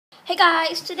Hey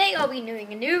guys, today I'll be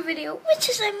doing a new video, which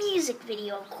is a music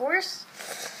video, of course.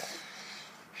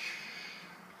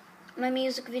 My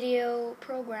music video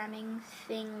programming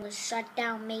thing was shut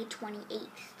down May 28th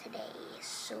today,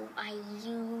 so I'm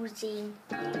using...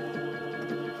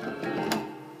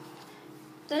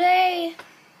 Today,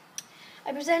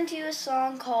 I present to you a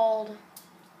song called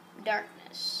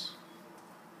Darkness.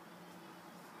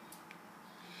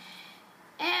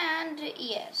 And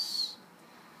yes,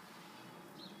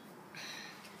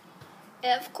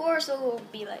 of course it will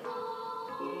be like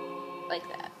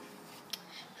that.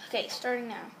 Okay, starting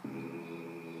now.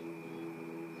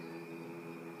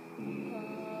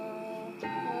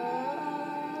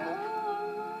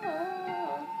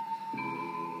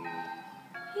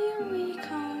 Here we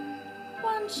come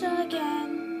once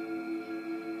again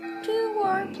to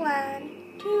our plan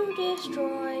to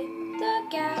destroy the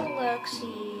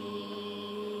galaxy.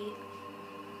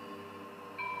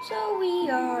 So we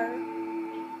are,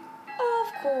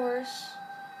 of course,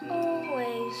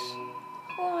 always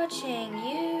watching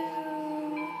you.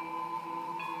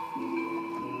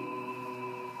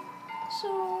 So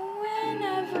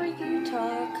whenever you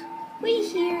talk, we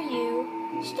hear you.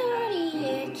 Study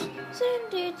it,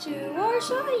 send it to our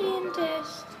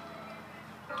scientist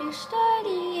to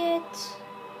study it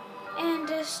and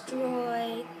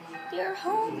destroy your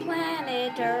home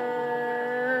planet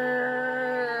Earth.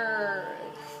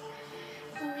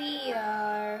 We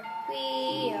are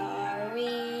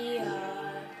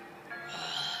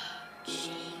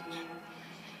watching you.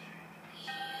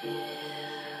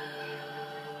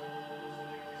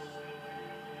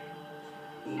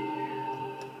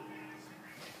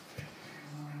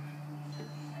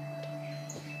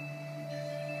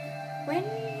 When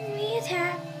we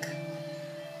attack,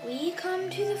 we come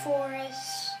to the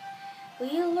forest.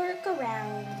 We lurk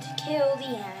around to kill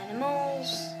the animals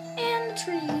and the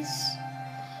trees.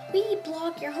 We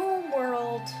block your home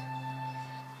world,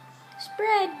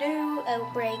 spread new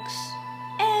outbreaks,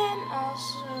 and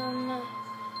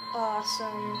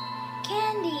awesome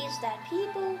candies that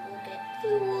people will get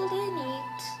fooled and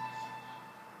eat.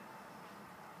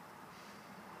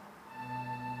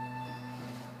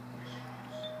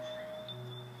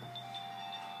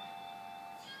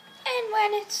 And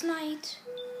when it's night,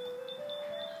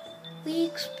 we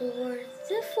explore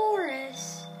the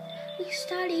forest. We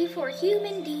study for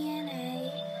human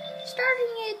DNA,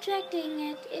 starting injecting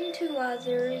it into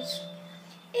others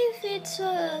if it's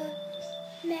a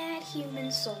mad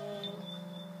human soul.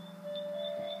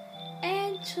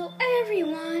 And so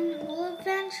everyone will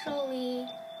eventually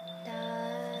die.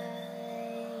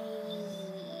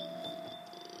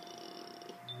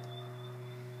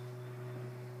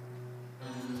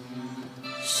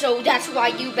 So that's why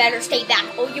you better stay back.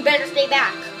 Oh, you better stay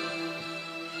back.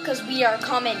 Because we are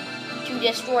coming to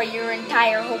destroy your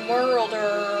entire home world.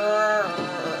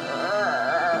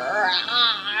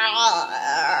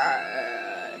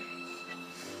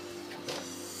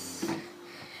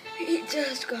 He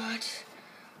just got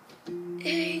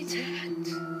attacked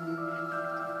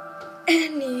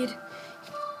and need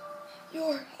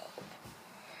your help.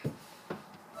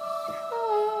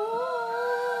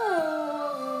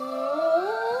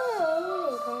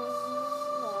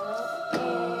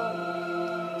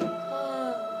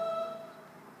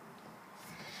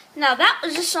 Now that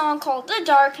was a song called The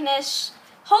Darkness.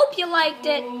 Hope you liked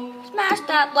it. Smash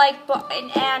that like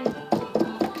button, and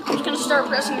I'm just gonna start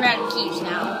pressing random keys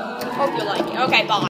now. Hope you like it. Okay, bye.